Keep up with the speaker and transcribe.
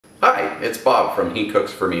Hi, it's Bob from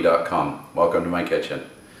HeCooksForMe.com. Welcome to my kitchen.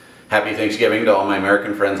 Happy Thanksgiving to all my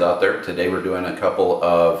American friends out there. Today we're doing a couple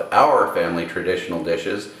of our family traditional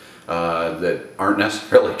dishes that aren't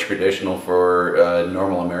necessarily traditional for a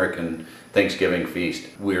normal American Thanksgiving feast.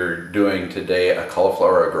 We're doing today a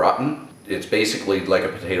cauliflower au gratin. It's basically like a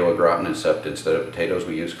potato au gratin, except instead of potatoes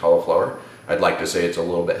we use cauliflower. I'd like to say it's a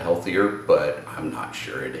little bit healthier, but I'm not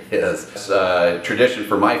sure it is. It's a tradition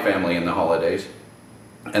for my family in the holidays.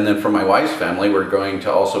 And then for my wife's family, we're going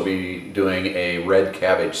to also be doing a red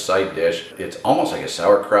cabbage side dish. It's almost like a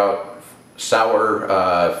sauerkraut, sour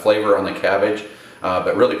flavor on the cabbage,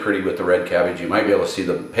 but really pretty with the red cabbage. You might be able to see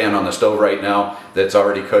the pan on the stove right now that's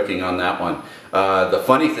already cooking on that one. The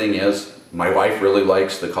funny thing is, my wife really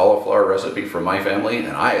likes the cauliflower recipe from my family,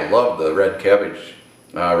 and I love the red cabbage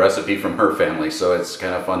recipe from her family, so it's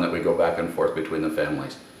kind of fun that we go back and forth between the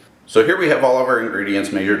families. So here we have all of our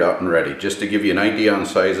ingredients measured out and ready. Just to give you an idea on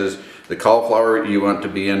sizes, the cauliflower you want to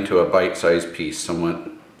be into a bite-sized piece, somewhat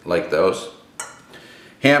like those.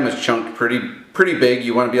 Ham is chunked pretty big.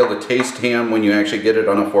 You want to be able to taste ham when you actually get it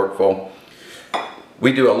on a forkful.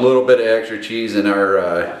 We do a little bit of extra cheese in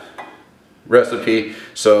our recipe,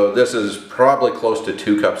 so this is probably close to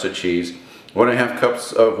 2 cups of cheese. 1.5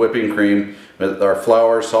 cups of whipping cream with our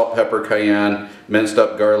flour, salt, pepper, cayenne, minced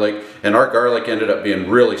up garlic, and our garlic ended up being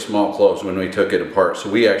really small cloves when we took it apart, so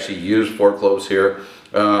we actually used 4 cloves here,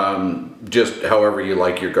 just however you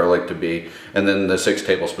like your garlic to be, and then the 6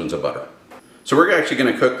 tablespoons of butter. So we're actually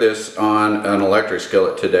going to cook this on an electric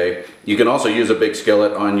skillet today. You can also use a big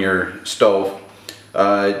skillet on your stove.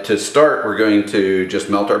 To start, we're going to just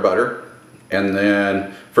melt our butter, and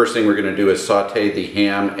then first thing we're going to do is sauté the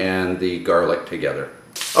ham and the garlic together.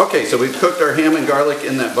 Okay, so we've cooked our ham and garlic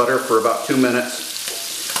in that butter for about 2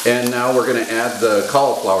 minutes, and now we're going to add the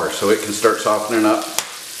cauliflower so it can start softening up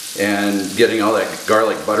and getting all that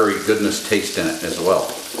garlic buttery goodness taste in it as well.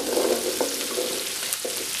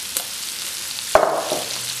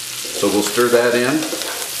 So we'll stir that in,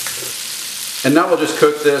 and now we'll just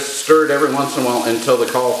cook this, stir it every once in a while until the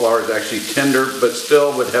cauliflower is actually tender but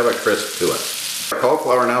still would have a crisp to it. Our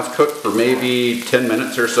cauliflower now is cooked for maybe 10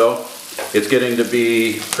 minutes or so. It's getting to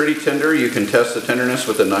be pretty tender. You can test the tenderness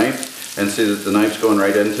with a knife and see that the knife's going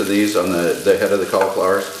right into these on the head of the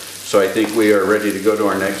cauliflowers. So I think we are ready to go to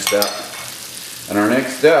our next step. And our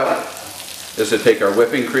next step is to take our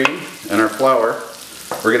whipping cream and our flour.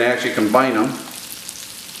 We're going to actually combine them.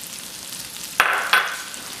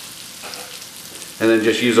 And then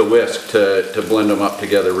just use a whisk to blend them up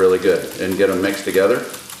together really good and get them mixed together.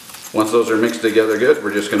 Once those are mixed together good,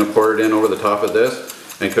 we're just going to pour it in over the top of this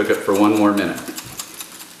and cook it for 1 more minute.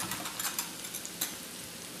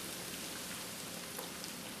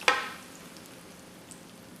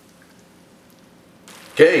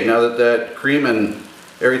 Okay, now that that cream and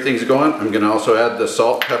everything's going, I'm going to also add the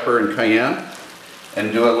salt, pepper, and cayenne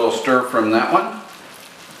and do a little stir from that one,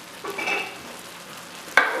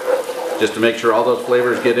 just to make sure all those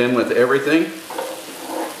flavors get in with everything.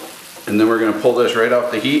 And then we're going to pull this right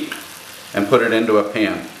off the heat and put it into a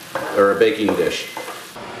pan or a baking dish.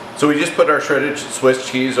 So we just put our shredded Swiss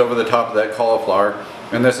cheese over the top of that cauliflower,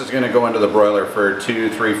 and this is going to go into the broiler for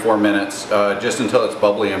 2, 3, 4 minutes, just until it's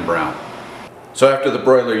bubbly and brown. So after the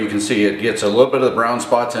broiler, you can see it gets a little bit of the brown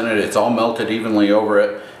spots in it. It's all melted evenly over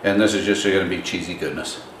it, and this is just going to be cheesy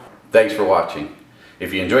goodness. Thanks for watching.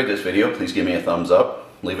 If you enjoyed this video, please give me a thumbs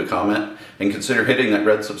up, leave a comment, and consider hitting that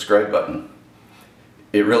red subscribe button.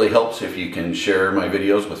 It really helps if you can share my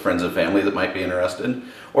videos with friends and family that might be interested,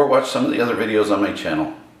 or watch some of the other videos on my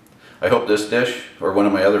channel. I hope this dish, or one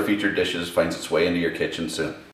of my other featured dishes, finds its way into your kitchen soon.